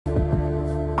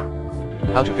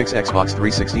How to fix Xbox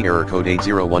 360 error code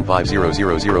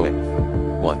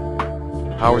 8015000.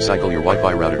 1. Power cycle your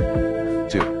Wi-Fi router.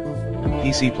 2.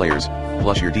 PC players,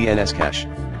 flush your DNS cache.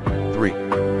 3.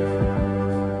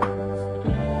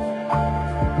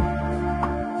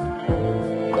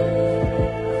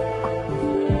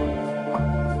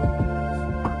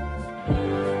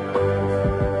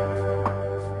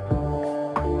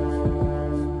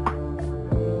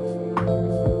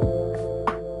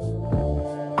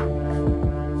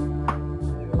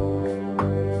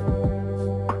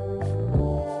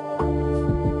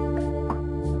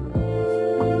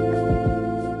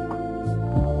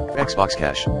 Xbox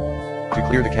cache. To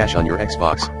clear the cache on your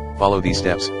Xbox, follow these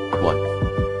steps.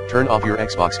 1. Turn off your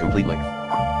Xbox completely.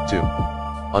 2.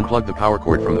 Unplug the power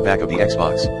cord from the back of the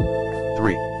Xbox.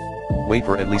 3. Wait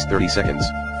for at least 30 seconds.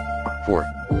 4.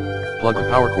 Plug the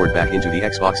power cord back into the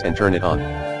Xbox and turn it on.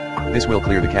 This will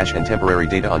clear the cache and temporary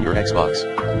data on your Xbox.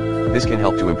 This can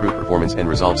help to improve performance and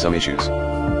resolve some issues.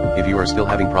 If you are still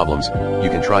having problems, you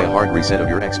can try a hard reset of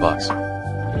your Xbox.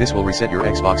 This will reset your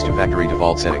Xbox to factory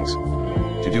default settings.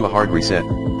 To do a hard reset,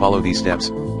 follow these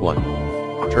steps.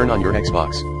 1. Turn on your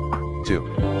Xbox.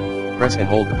 2. Press and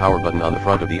hold the power button on the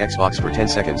front of the Xbox for 10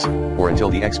 seconds, or until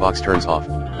the Xbox turns off.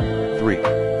 3.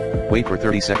 Wait for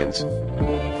 30 seconds.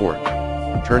 4.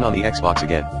 Turn on the Xbox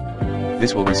again.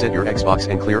 This will reset your Xbox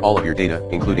and clear all of your data,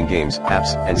 including games,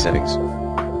 apps, and settings.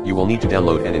 You will need to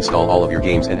download and install all of your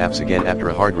games and apps again after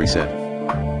a hard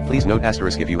reset. Please note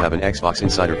asterisk if you have an Xbox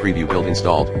Insider Preview build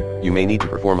installed, you may need to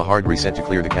perform a hard reset to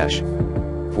clear the cache.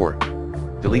 4.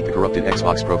 Delete the corrupted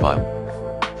Xbox profile.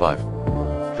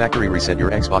 5. Factory reset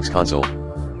your Xbox console.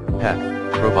 Path,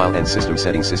 profile and system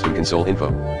settings, system console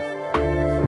info.